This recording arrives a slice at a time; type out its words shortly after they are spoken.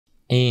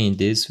In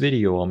this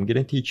video, I'm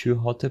gonna teach you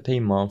how to pay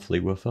monthly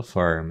with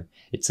Affirm.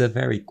 It's a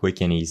very quick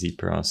and easy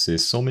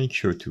process, so make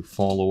sure to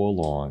follow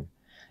along.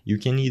 You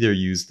can either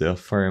use the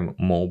Affirm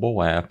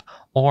mobile app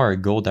or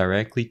go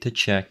directly to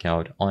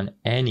checkout on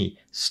any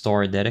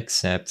store that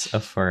accepts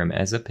Affirm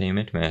as a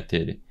payment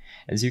method.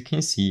 As you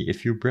can see,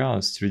 if you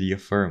browse through the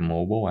Affirm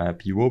mobile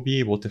app, you will be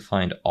able to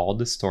find all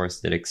the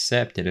stores that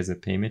accept it as a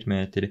payment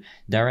method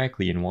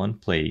directly in one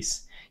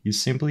place. You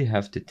simply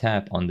have to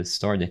tap on the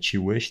store that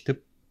you wish to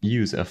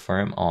use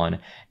Affirm on,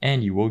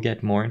 and you will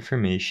get more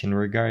information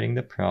regarding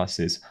the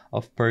process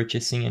of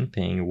purchasing and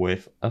paying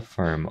with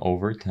Affirm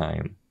over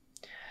time.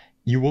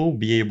 You will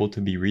be able to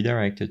be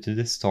redirected to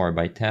the store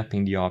by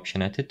tapping the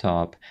option at the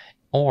top,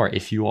 or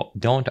if you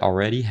don't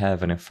already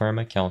have an Affirm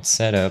account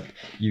set up,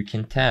 you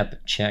can tap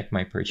Check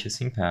My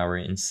Purchasing Power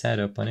and set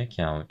up an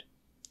account.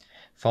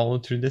 Follow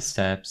through the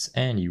steps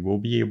and you will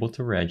be able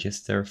to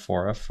register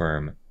for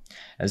Affirm.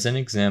 As an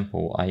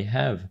example, I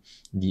have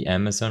the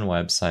Amazon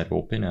website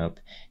open up,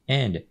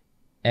 and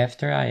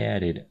after I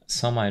added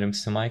some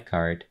items to my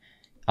cart,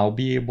 I'll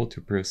be able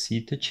to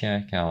proceed to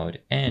checkout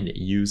and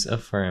use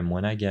Affirm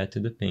when I get to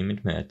the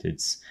payment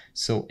methods.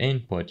 So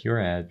input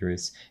your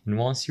address, and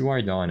once you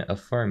are done,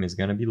 Affirm is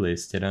going to be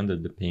listed under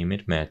the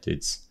payment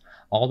methods.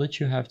 All that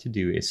you have to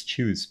do is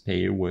choose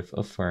Pay with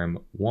Affirm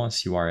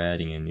once you are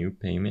adding a new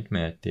payment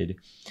method,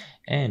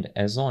 and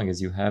as long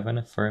as you have an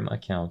Affirm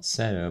account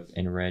set up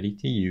and ready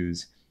to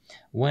use,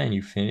 when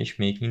you finish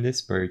making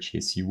this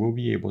purchase, you will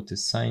be able to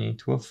sign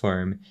into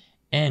Affirm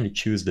and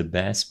choose the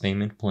best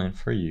payment plan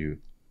for you.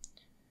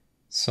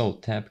 So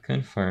tap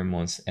Confirm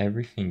once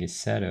everything is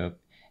set up,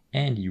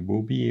 and you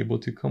will be able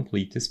to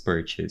complete this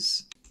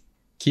purchase.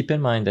 Keep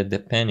in mind that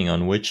depending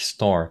on which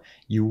store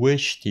you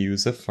wish to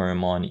use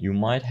Affirm on, you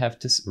might have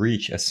to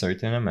reach a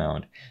certain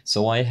amount.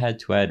 So I had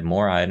to add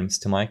more items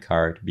to my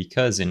cart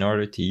because in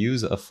order to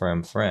use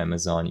Affirm for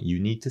Amazon, you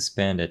need to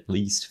spend at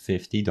least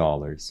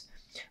 $50.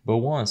 But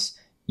once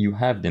you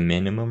have the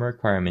minimum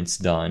requirements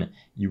done,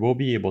 you will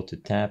be able to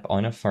tap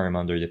on Affirm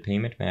under the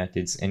payment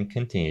methods and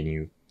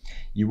continue.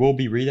 You will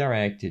be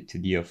redirected to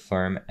the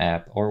Affirm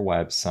app or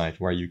website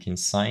where you can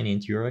sign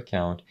into your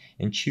account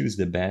and choose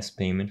the best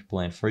payment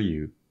plan for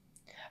you.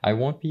 I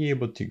won't be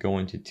able to go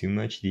into too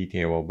much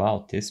detail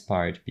about this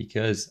part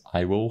because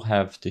I will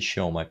have to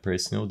show my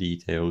personal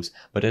details,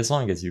 but as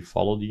long as you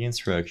follow the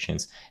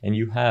instructions and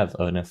you have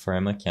an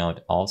Affirm account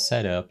all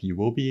set up, you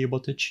will be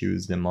able to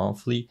choose the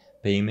monthly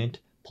payment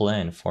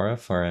plan for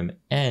Affirm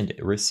and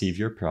receive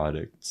your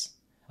products.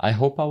 I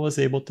hope I was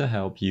able to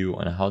help you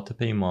on how to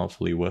pay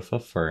monthly with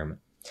Affirm.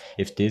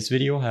 If this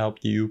video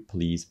helped you,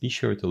 please be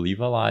sure to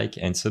leave a like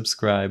and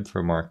subscribe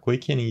for more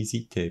quick and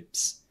easy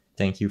tips.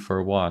 Thank you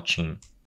for watching.